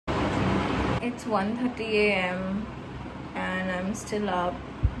It's 1:30 a.m. and I'm still up.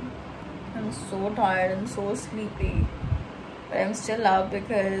 I'm so tired and so sleepy. But I'm still up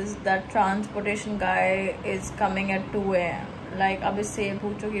because that transportation guy is coming at 2 a.m. Like अब इससे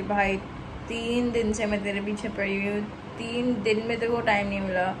पूछो कि भाई 3 दिन से मैं तेरे पीछे पड़ी हुई हूँ, 3 दिन में तेरे को टाइम नहीं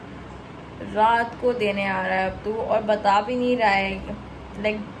मिला, रात को देने आ रहा है अब तू और बता भी नहीं रहा है.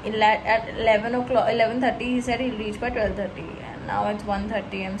 Like at 11:30 he said he'll reach by 12:30 and now it's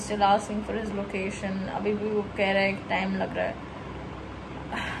 1:30. I'm still asking for his location. अभी भी वो कह रहा है टाइम लग रहा है.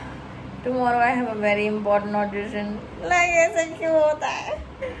 Tomorrow I have a very important audition. Like ऐसा क्यों होता है?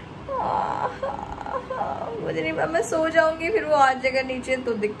 मुझे नहीं पता. मैं सो जाऊंगी फिर वो आ जाएगा नीचे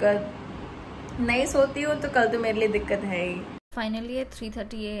तो दिक्कत. नहीं सोती हूँ तो कल तो मेरे लिए दिक्कत है ही. Finally at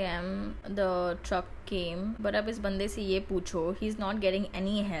 3:30 a.m. the truck came. But अब इस बंदे से ये पूछो, he's not getting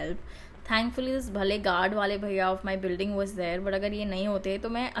any help. Thankfully this भले गार्ड वाले भैया of my building was there. But अगर ये नहीं होते तो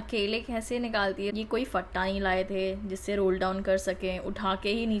मैं अकेले कैसे निकालती है. ये कोई फट्टा नहीं लाए थे जिससे रोल डाउन कर सकें, उठा के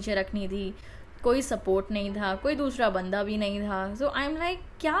ही नीचे रखनी थी. कोई सपोर्ट नहीं था, कोई दूसरा बंदा भी नहीं था. सो आई एम लाइक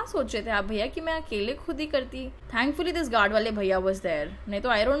क्या सोचे थे आप भैया कि मैं अकेले खुद ही करती. थैंकफुली दिस गार्ड वाले भैया वाज देयर, नहीं तो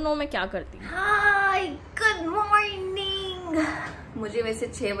आई डोंट नो मैं क्या करती. Hi good morning. मुझे वैसे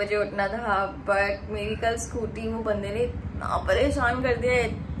 6 बजे उठना था बट मेरी कल स्कूटी वो बंदे ने इतना परेशान कर दिया,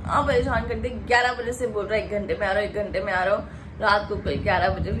 इतना परेशान कर दिया. 11 बजे से बोल रहा है 1 घंटे में आ रहा हूँ, 1 घंटे में आ रहा हूँ. रात को कल 11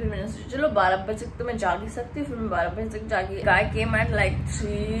 बजे फिर मैंने सोचा चलो 12 बजे तक तो मैं जाग ही सकती हूँ. फिर मैं 12 बजे तक जागी. गाय केम एट लाइक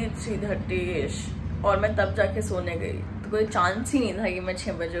 3:30 और मैं तब जाके सोने गई. तो कोई चांस ही नहीं था कि मैं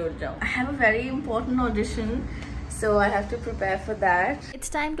 6 बजे उठ जाऊँ. I have a very important audition so I have to prepare for that.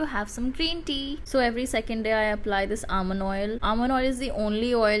 It's time to have some green tea. So every second day I apply this almond oil. Almond oil is the only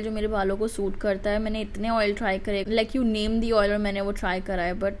oil जो मेरे बालों को suit करता है. मैंने इतने oil try करे, like you name the oil, और मैंने वो ट्राई करा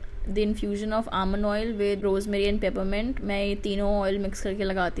है. But the infusion of almond oil with rosemary and peppermint, मैं ये तीनों ऑयल मिक्स करके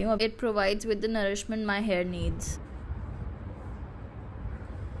लगाती हूँ. It provides with the nourishment my hair needs.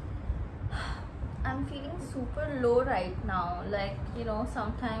 I'm feeling super low right now. Like, you know,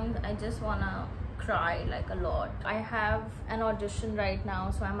 sometimes I just wanna cry like a lot. I have an audition right now,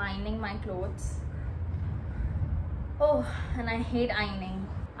 so I'm ironing my clothes. Oh, and I hate ironing.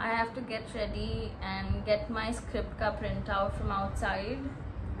 I have to get ready and get my script ka print out from outside.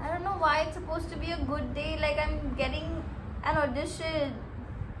 I don't know why it's supposed to be a good day, like I'm getting an audition,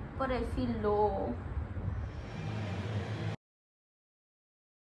 but I feel low.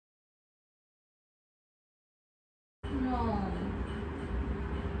 No.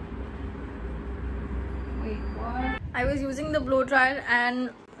 Wait, what? I was using the blow dryer and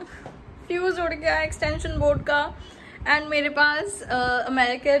fuse उड़ गया extension board का. And मेरे पास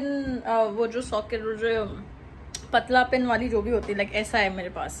American वो जो socket जो पतला pin वाली जो भी होती है लाइक ऐसा है मेरे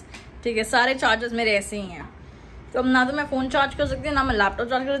पास. ठीक है, सारे चार्जर्स मेरे ऐसे ही हैं. तो अब ना तो मैं फ़ोन चार्ज कर सकती हूँ ना मैं लैपटॉप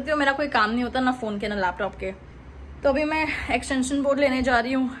चार्ज कर सकती हूँ. मेरा कोई काम नहीं होता ना फ़ोन के ना लैपटॉप के. तो अभी मैं एक्सटेंशन बोर्ड लेने जा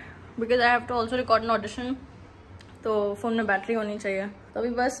रही हूँ because I have to also record an audition. तो फ़ोन में बैटरी होनी चाहिए. तो अभी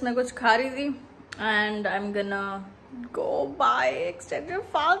बस मैं कुछ खा रही थी एंड आई एम गना गो बाय एक्सटेंशन.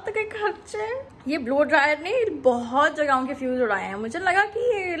 फालतू के खर्चे. ये ब्लो ड्रायर ने बहुत जगहों के फ्यूज उड़ाए हैं. मुझे लगा कि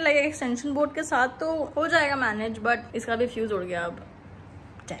ये लाइक एक्सटेंशन बोर्ड के साथ तो हो जाएगा मैनेज, बट इसका भी फ्यूज उड़ गया अब.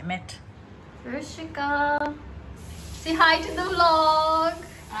 Damn it. Rishika, say hi to the vlog.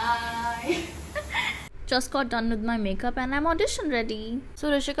 Hi. Just got done with my makeup and I'm audition ready. So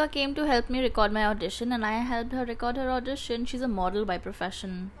Rishika came to help me record my audition and I helped her record her audition. She's a model by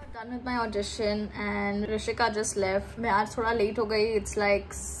profession. Done with my audition and Rishika just left. मैं आज थोड़ा late हो गई. It's like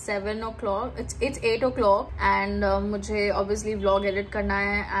 7 o'clock. It's 8 o'clock and मुझे obviously vlog edit करना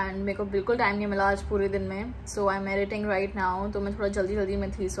है and मेरे को बिल्कुल time नहीं मिला आज पूरे दिन में. So I'm editing right now. तो मैं थोड़ा जल्दी में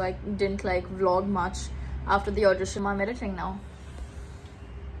थी, so I didn't like vlog much after the audition. I'm editing now.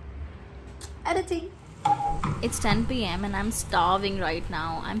 Editing. It's 10 p.m. and I'm starving right now.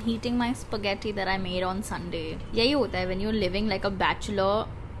 I'm heating my spaghetti that I made on Sunday. यही होता है when you're living like a bachelor.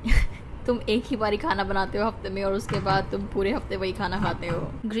 तुम एक ही बारी खाना बनाते हो हफ्ते में और उसके बाद तुम पूरे हफ्ते वही खाना खाते हो.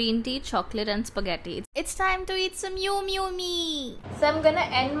 Green tea, chocolate and spaghetti. It's time to eat some yummy. So I'm gonna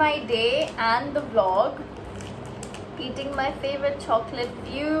end my day and the vlog eating my favorite chocolate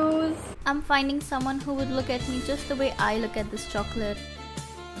views. I'm finding someone who would look at me just the way I look at this chocolate.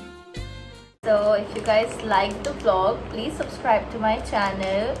 So if you guys like the vlog, please subscribe to my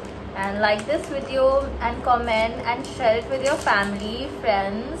channel and like this video and comment and share it with your family,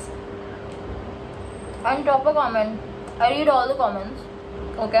 friends, and drop a comment. I read all the comments.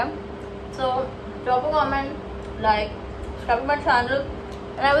 Okay, so drop a comment, like, subscribe to my channel,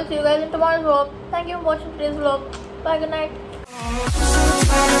 and I will see you guys in tomorrow's vlog. Thank you for watching today's vlog. Bye, good night.